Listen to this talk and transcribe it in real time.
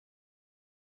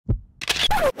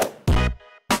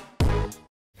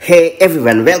Hey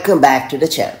everyone, welcome back to the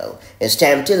channel. It's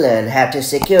time to learn how to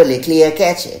securely clear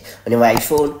cache on your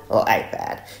iPhone or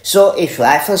iPad. So if your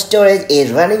iPhone storage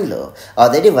is running low or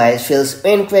the device feels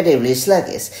incredibly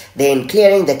sluggish, then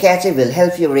clearing the cache will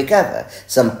help you recover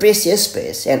some precious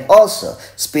space and also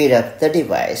speed up the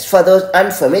device. For those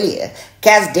unfamiliar,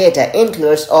 cache data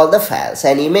includes all the files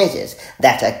and images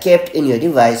that are kept in your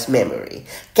device memory.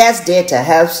 Cache data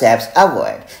helps apps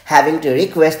avoid having to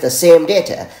request the same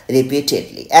data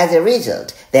repeatedly. As a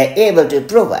result, they are able to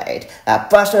provide a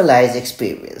personalized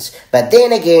experience. But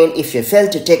then again, if you fail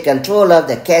to take control of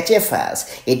the cache files,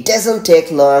 it doesn't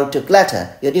take long to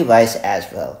clutter your device as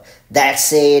well. That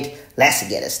said, let's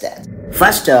get started.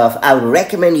 First off, I would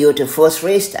recommend you to force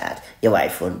restart your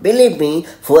iPhone. Believe me,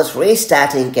 force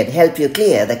restarting can help you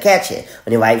clear the cache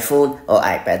on your iPhone or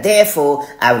iPad. Therefore,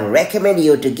 I would recommend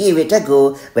you to give it a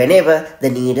go whenever the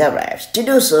need arrives. To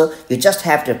do so, you just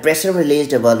have to press and release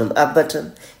the volume up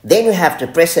button. Then you have to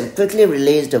press and quickly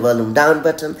release the volume down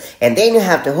button. And then you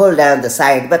have to hold down the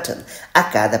side button,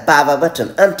 aka the power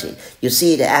button, until you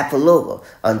see the Apple logo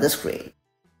on the screen.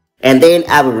 And then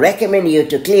I would recommend you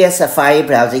to clear Safari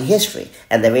browsing history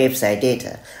and the website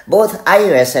data. Both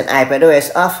iOS and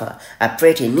iPadOS offer a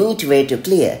pretty neat way to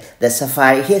clear the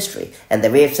Safari history and the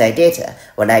website data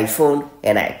on iPhone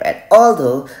and iPad,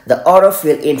 although the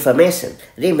autofill information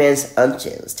remains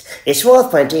unchanged. It's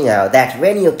worth pointing out that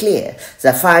when you clear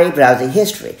Safari browsing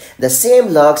history, the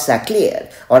same logs are cleared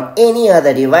on any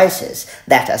other devices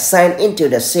that are signed into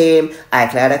the same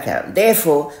iCloud account.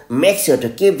 Therefore, make sure to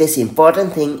keep this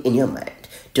important thing in your mind.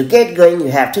 To get going,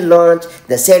 you have to launch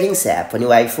the Settings app on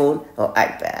your iPhone or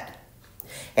iPad.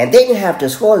 And then you have to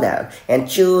scroll down and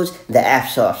choose the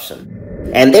Apps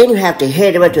option. And then you have to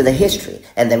head over to the History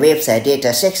and the Website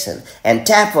Data section and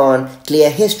tap on Clear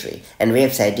History and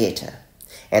Website Data.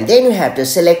 And then you have to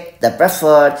select the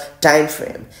preferred time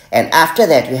frame. And after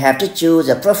that, you have to choose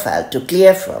a profile to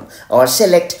clear from or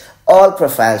select all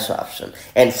profiles option.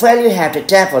 And finally, you have to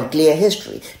tap on Clear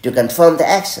History to confirm the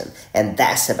action. And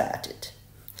that's about it.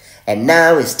 And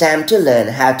now it's time to learn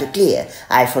how to clear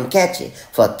iPhone cache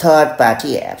for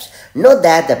third-party apps. Note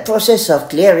that the process of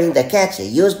clearing the cache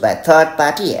used by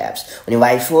third-party apps on your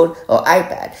iPhone or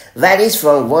iPad varies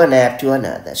from one app to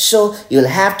another. So you'll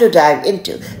have to dive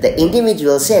into the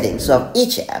individual settings of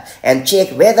each app and check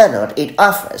whether or not it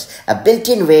offers a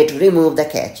built-in way to remove the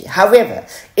cache. However,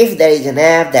 if there is an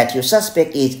app that you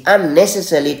suspect is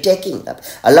unnecessarily taking up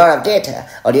a lot of data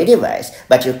on your device,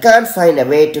 but you can't find a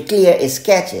way to clear its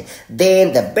cache,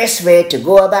 then the best way to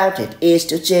go about it is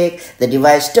to check the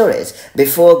device storage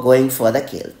before going for the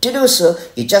kill. To do so,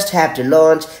 you just have to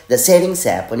launch the Settings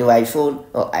app on your iPhone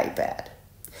or iPad.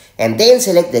 And then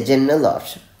select the General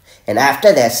option. And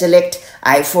after that, select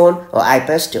iPhone or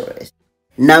iPad storage.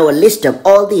 Now a list of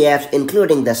all the apps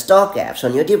including the stock apps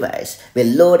on your device will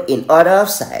load in order of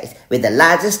size with the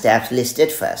largest apps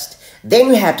listed first. Then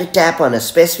you have to tap on a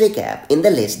specific app in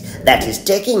the list that is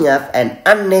taking up an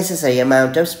unnecessary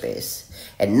amount of space.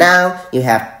 And now you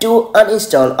have two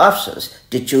uninstall options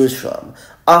to choose from.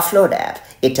 Offload app.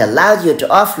 It allows you to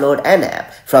offload an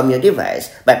app from your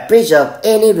device but preserve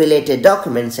any related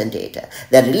documents and data.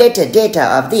 The related data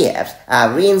of the apps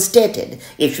are reinstated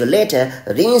if you later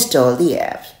reinstall the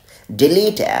apps.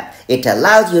 Delete app. It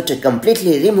allows you to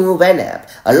completely remove an app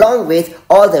along with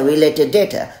all the related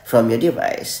data from your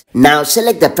device. Now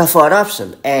select the preferred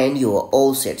option and you are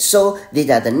all set. So these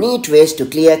are the neat ways to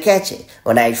clear cache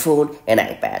on iPhone and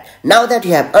iPad. Now that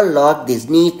you have unlocked these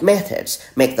neat methods,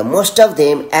 make the most of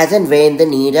them as and when the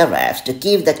need arrives to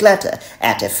keep the clutter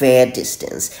at a fair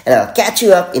distance. And I'll catch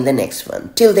you up in the next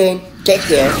one. Till then, take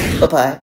care. Bye-bye.